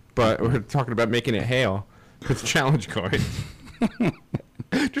circle. But we're talking about making it hail with challenge coins.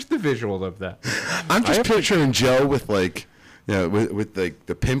 Just the visual of that. I'm just picturing Joe with like, with like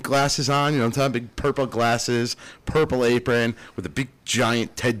the pimp glasses on. You know what I'm talking? Big purple glasses, purple apron, with a big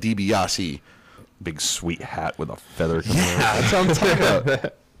giant Ted DiBiase. Big sweet hat with a feather. Coming Yeah, that's what I'm talking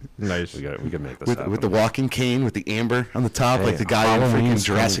about. Nice. We can make this With, happen. with the walking cane, with the amber on the top, Hey, like the guy in Halloween's freaking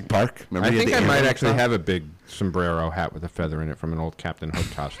Jurassic Park. Remember I he had think the I amber might on the actually top? have a big sombrero hat with a feather in it from an old Captain Hook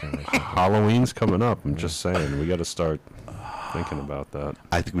costume. Or something. Halloween's coming up. I'm just saying, we got to start thinking about that.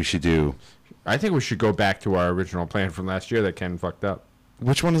 I think we should do. I think we should go back to our original plan from last year that Ken fucked up.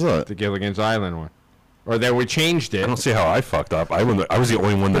 Which one is that? The Gilligan's Island one. Or that we changed it. I don't see how I fucked up. I was the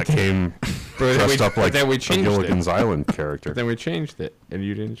only one that came dressed up like then we a changed Gilligan's Island character. Then we changed it, and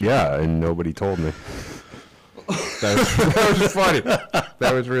you didn't. Yeah, and nobody told me. That was funny.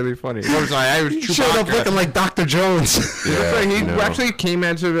 That was really funny. What was I was He showed up Chewbacca. looking like Dr. Jones. Yeah, He no. actually came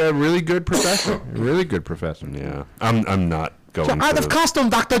as a really good professor. A really good professor. Yeah, I'm not going. Out for of the- costume,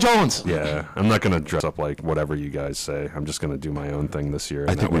 Dr. Jones. Yeah, I'm not gonna dress up like whatever you guys say. I'm just gonna do my own thing this year.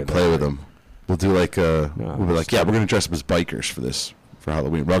 I and think that we way play with him. We'll do like we'll be like, yeah, we're gonna dress up as bikers for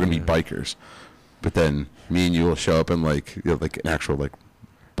Halloween. We're all gonna be bikers, but then me and you will show up in like like an actual like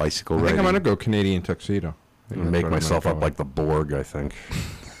bicycle ride. I think I'm gonna go Canadian tuxedo. Make myself up like the Borg, I think.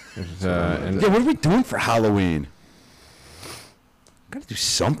 What are we doing for Halloween? Gotta do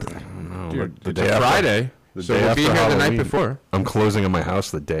something. I don't know. Dude, the day Friday. So we'll be here Halloween. the night before. I'm closing in my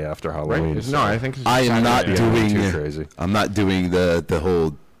house the day after Halloween. Right? No, I think I am not doing. Too crazy. I'm not doing the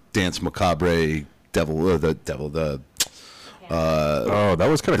whole dance macabre devil. Oh, that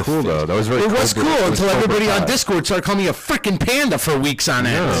was kind of cool though. That was very. It was cool until everybody on Discord. Discord started calling me a freaking panda for weeks on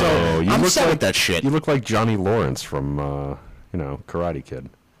end. No, so you I'm look set like with that shit. You look like Johnny Lawrence from Karate Kid.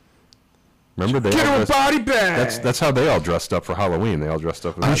 Remember they Get all a dressed, body bag. that's how they all dressed up for Halloween. They all dressed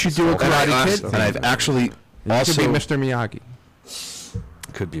up. You should do a Karate Kid. And I've actually also could be Mr. Miyagi.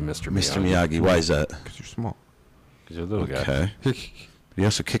 Could be Mr. Mr. Miyagi. Why is that? Because you're small. Because you're a little guy. Okay. He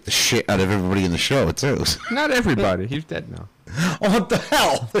also kicked the shit out of everybody in the show too. Not everybody. He's dead now. Oh, what the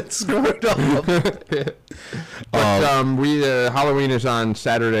hell? That's screwed up. But Halloween is on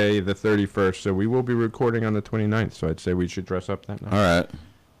Saturday the 31st, so we will be recording on the 29th. So I'd say we should dress up that night. All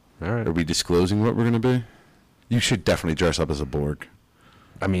right. Are we disclosing what we're gonna be? You should definitely dress up as a Borg.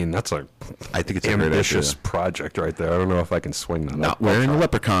 I mean, that's I think it's a ambitious great idea. project right there. I don't know if I can swing that. Not wearing a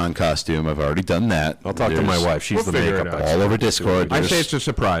leprechaun costume. I've already done that. I'll talk to my wife. She's the figure it makeup out. expert. all over Discord. I say it's a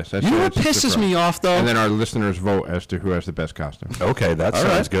surprise. You know what pisses me off though? And then our listeners vote as to who has the best costume. Okay, that All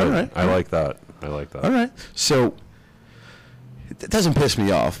sounds right, good. all right. I like that. All right. So it doesn't piss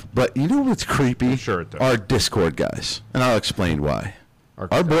me off, but you know what's creepy? Sure it does. Our Discord guys, and I'll explain why.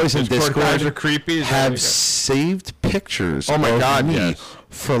 Our boys in Discord Discord guys are creepy. have saved pictures Oh my of God, me yes.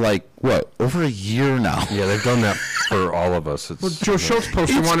 for like, what, over a year now. Yeah, they've done that for all of us. It's, Well, Joe Schultz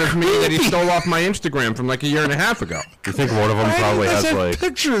posted It's one of me that he creepy. stole off my Instagram from like a year and a half ago. you think one of them Why probably do you guys has have like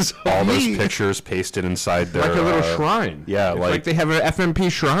pictures of all those me? pictures pasted inside their Like a little shrine. Yeah, It's like, like they have an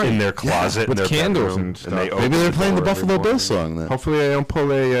FMP shrine. in their closet, with in their candles bedroom, and stuff. they Maybe open Maybe they're playing the door every Buffalo Bill morning. song then. Hopefully I don't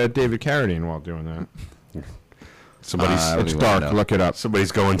pull a David Carradine while doing that. Somebody's I don't It's even dark. know. Look it up.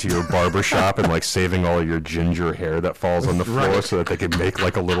 Somebody's going to your barber shop and like saving all of your ginger hair that falls on the floor Right. so that they can make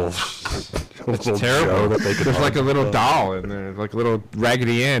like a little, little Terrible. Joe that they can. There's like a little hug. doll in there, like a little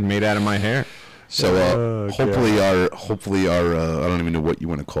Raggedy Ann made out of my hair. So Okay. hopefully our I don't even know what you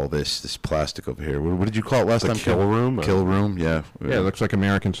want to call this plastic over here. What did you call it last time? kill room? Kill room. Yeah. Yeah, it looks like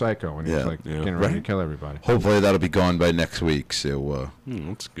American Psycho when he's Yeah. like Yeah. getting ready to Right. kill everybody. Hopefully that'll be gone by next week. So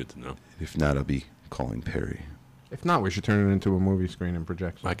That's good to know. if not, I'll be calling Perry. If not, we should turn it into a movie screen and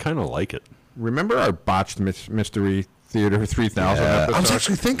projection. I kind of like it. Remember our botched Mystery Theater 3000 episode? I was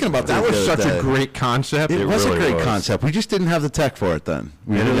actually thinking about that was the such other a day. great concept. It was really a great was. concept. We just didn't have the tech for it then.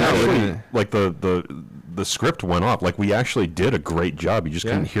 We And it didn't have it. actually, like the script went off. Like we actually did a great job. You just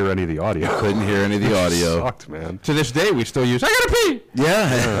couldn't hear any of the audio. Couldn't hear any of the audio. Sucked, man. To this day, we still use, I gotta pee!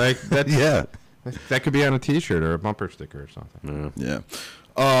 Yeah. Like, that, Yeah. that could be on a t-shirt or a bumper sticker or something. Yeah.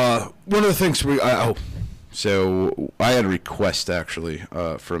 One of the things so I had a request actually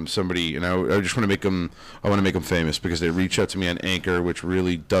from somebody, and I just want to make them. I want to make them famous because they reached out to me on Anchor, which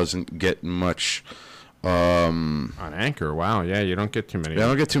really doesn't get much. On Anchor, wow, yeah, you don't get too many. I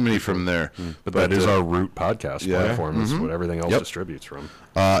don't get too many from there, But that is our root podcast yeah. platform. Is what everything else Yep. distributes from.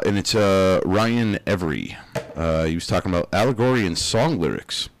 and it's Ryan Every. He was talking about allegory and song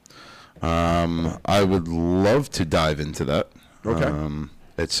lyrics. I would love to dive into that. Okay.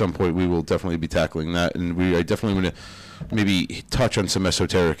 At some point, we will definitely be tackling that, and I definitely want to maybe touch on some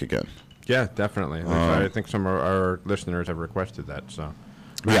esoteric again. Yeah, definitely. I think some of our listeners have requested that. So, I'm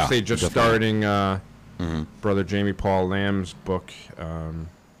Yeah, actually just definitely. starting Brother Jamie Paul Lamb's book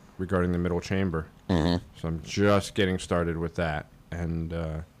regarding the middle chamber. So I'm just getting started with that, and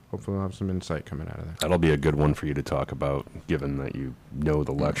hopefully I'll have some insight coming out of that. That'll be a good one for you to talk about, given that you know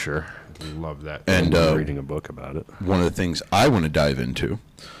the lecture Love that. And and reading a book about it. one of the things I want to dive into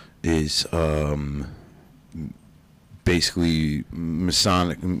is basically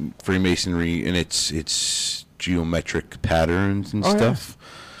Masonic Freemasonry and its geometric patterns and Oh, yeah. stuff.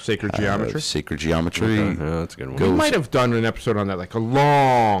 Sacred geometry. Sacred geometry. Yeah, that's a good one. Go- We might have done an episode on that, like a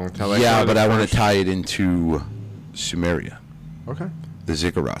long time. Like yeah, one of but the I want first- to tie it into Sumeria, Okay. the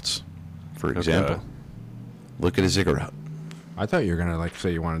ziggurats, for example. Look at a ziggurat. I thought you were gonna like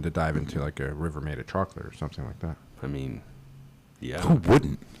say you wanted to dive into like a river made of chocolate or something like that. I mean, yeah. Who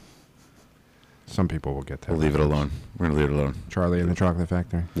wouldn't? Some people will get that. We'll leave it alone. We're gonna leave it alone. Charlie and the Chocolate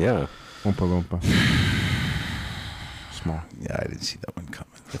Factory. Yeah. Oompa Loompa. Small. Yeah, I didn't see that one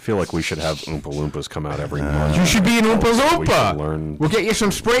coming. I feel like we should have Oompa Loompas come out every month. You should be an Oompa We should Loompa. learn We'll get you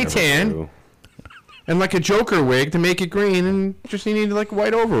some spray whatever to tan do. and like a Joker wig to make it green, and just you need like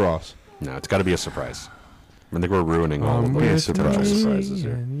white overalls. No, it's got to be a surprise. I think we're ruining all of the surprises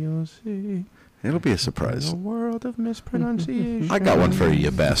here. You'll see. It'll be a surprise. In a world of mispronunciation. I got one for you,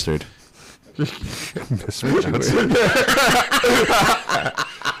 you bastard.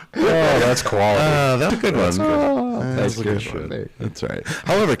 Oh, that's quality. That's a good one. That's a good one. That's right.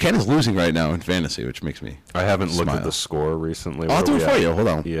 However, Ken is losing right now in fantasy, which makes me I haven't looked smile. at the score recently. I'll do it for you. Hold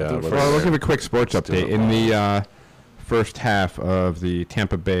on. Yeah. Well, we'll give a quick sports update. In the first half of the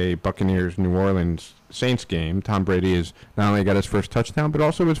Tampa Bay Buccaneers New Orleans Saints game, Tom Brady has not only got his first touchdown, but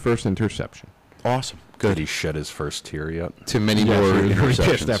also his first interception. Awesome. Did Good. he shed his first tear yet? Too many Yes, more he was really interceptions.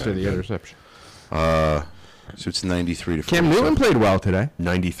 pissed after the interception. So it's 93 to 47. Cam Newton played well today.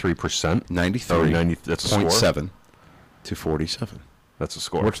 93%. 93. Oh, 90. That's a score. 0.7 to 47. That's a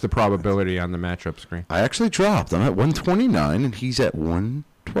score. What's the probability on the matchup screen? I actually dropped. I'm at 129, and he's at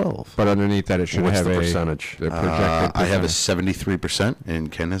 112. But underneath that, it should What's have the a percentage? The projected I have a percentage. 73%,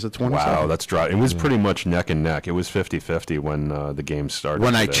 and Ken has a 27. Wow, that's dropped. It was pretty much neck and neck. It was 50-50 when the game started.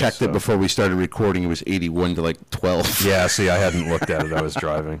 When I today, checked it before we started recording, it was 81 to 12. Yeah, see, I hadn't looked at it. I was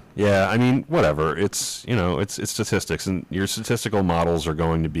driving. Yeah, I mean, whatever. It's it's statistics, and your statistical models are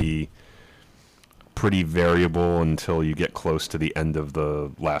going to be pretty variable until you get close to the end of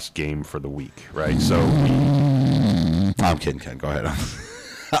the last game for the week, right? So I'm kidding, Ken. Go ahead.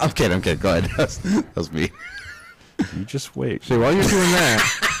 I'm kidding. Go ahead. That was me. you just wait. See, while you're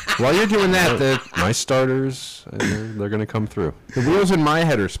doing that, My starters, they're going to come through. the wheels in my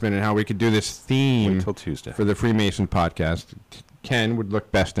head are spinning. How we could do this theme Wait till Tuesday. for the Freemason podcast. Ken would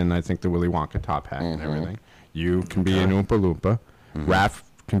look best in, I think, the Willy Wonka top hat and everything. You can be an Oompa Loompa. Raph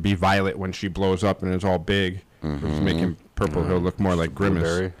can be Violet when she blows up and is all big. Just make him purple. He'll look more like Grimace.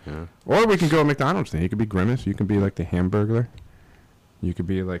 Blueberry, yeah. Or we can go McDonald's thing. You could be Grimace. You could be like the Hamburglar. You could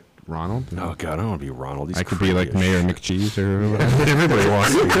be like Ronald. Oh, God, I don't want to be Ronald. He's I could be like creepy as Mayor shit. McCheese or whatever. Everybody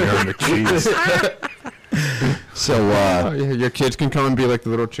wants to be Mayor McCheese. So, Your kids can come and be like the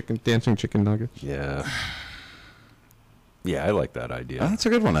little dancing chicken nuggets. Yeah. Yeah, I like that idea. that's a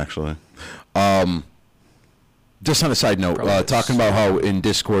good one, actually. Just on a side note, Probably talking about how in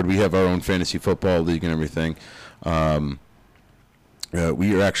Discord we have our own fantasy football league and everything.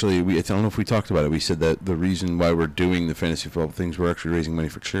 We are actually, I don't know if we talked about it. We said that the reason why we're doing the fantasy football things, we're actually raising money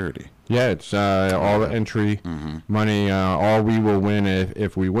for charity. Yeah, it's all the entry money. All we will win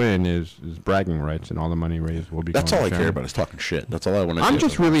if we win is bragging rights, and all the money raised will be. That's going all I to care charity. about is talking shit. That's all I want to do. I'm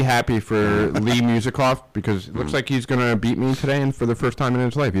just really happy for Lee Musikoff because it looks like he's going to beat me today, and for the first time in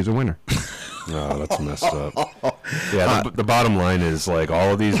his life, he's a winner. Oh, that's messed up. Yeah, the bottom line is, like,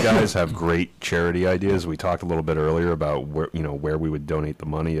 all of these guys have great charity ideas. We talked a little bit earlier about where we would donate the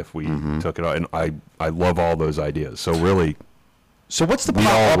money if we took it out, and I love all those ideas. So really, So what's the we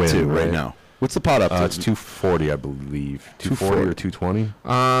pot all up win, to right right? now? What's the pot up to? it's 240, I believe. 240 or 220.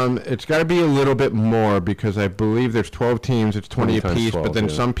 It's got to be a little bit more because I believe there's 12 teams. It's 20 20 times apiece, 12, but then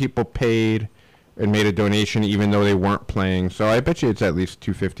yeah. some people paid and made a donation even though they weren't playing. So I bet you it's at least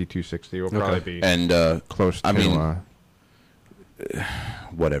 250, 260. It will probably be And close to. I mean,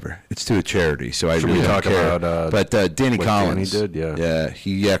 whatever. It's to a charity, so I Should really we don't talk care. about, but Danny what Collins, Danny did? yeah,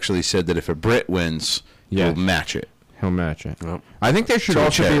 he actually said that if a Brit wins, Yeah. he'll match it. he'll match it. Yep. I think there should To a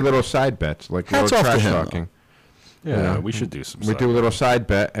also be charity. little side bets, like Hats little off to trash him, talking. Yeah, we should do some We stuff. do a little side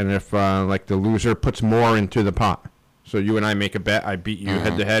bet, and if like the loser puts more into the pot, so you and I make a bet, I beat you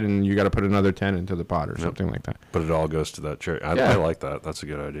head to head, and you got to put another 10 into the pot or something like that. But it all goes to that charity. Yeah. I like that. That's a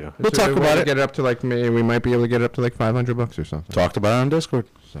good idea. We'll talk about it. Get it up to like we might be able to get it up to like $500 or something. Talked about it on Discord.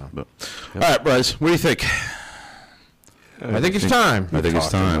 So. But, all right, Bryce, what do you think? I think it's time. I think it's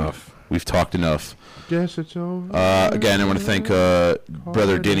talked time. enough. We've talked enough. Guess it's over. Again, I want to thank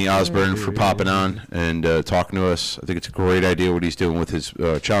Brother Danny Osburn for popping on and talking to us. I think it's a great idea what he's doing with his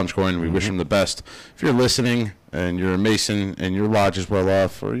challenge coin. We wish him the best. If you're listening and you're a Mason and your lodge is well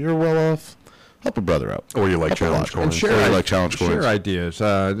off or you're well off, help a brother out. Or you like Help a challenge lodge. coins. Or you like challenge coins. Share ideas.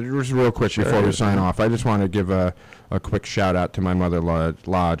 Just real quick before we sign off, I just want to give a quick shout out to my mother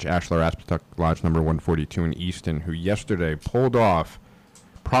lodge, Ashlar Aspetuck Lodge number 142 in Easton, who yesterday pulled off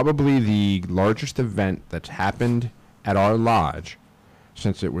probably the largest event that's happened at our lodge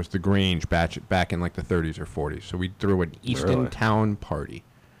since it was the Grange back in like the 30s or 40s. So we threw an Easton Really? town party.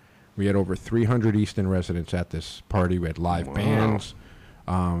 We had over 300 Easton residents at this party. We had live bands.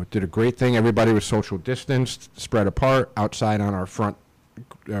 Did a great thing. Everybody was social distanced, spread apart, outside on our front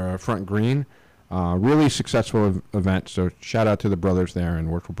green. Really successful event. So shout out to the brothers there, and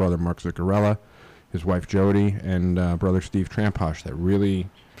worked with brother Mark Zuccarella, his wife Jody, and brother Steve Tramposh that really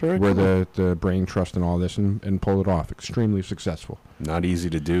were the brain trust in all this and pulled it off. Extremely successful. Not easy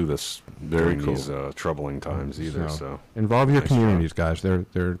to do during cool. these troubling times either. So involve your Nice communities, guys.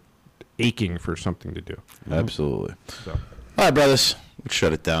 They're aching for something to do. Absolutely. So. All right, brothers. Let's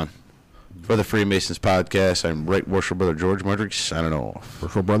shut it down. For the Freemasons podcast, I'm Right Worshipful Brother George Mudrick signing off.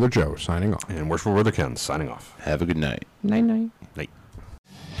 Worshipful Brother Joe signing off. And Worshipful Brother Ken signing off. Have a good night. Night. Night.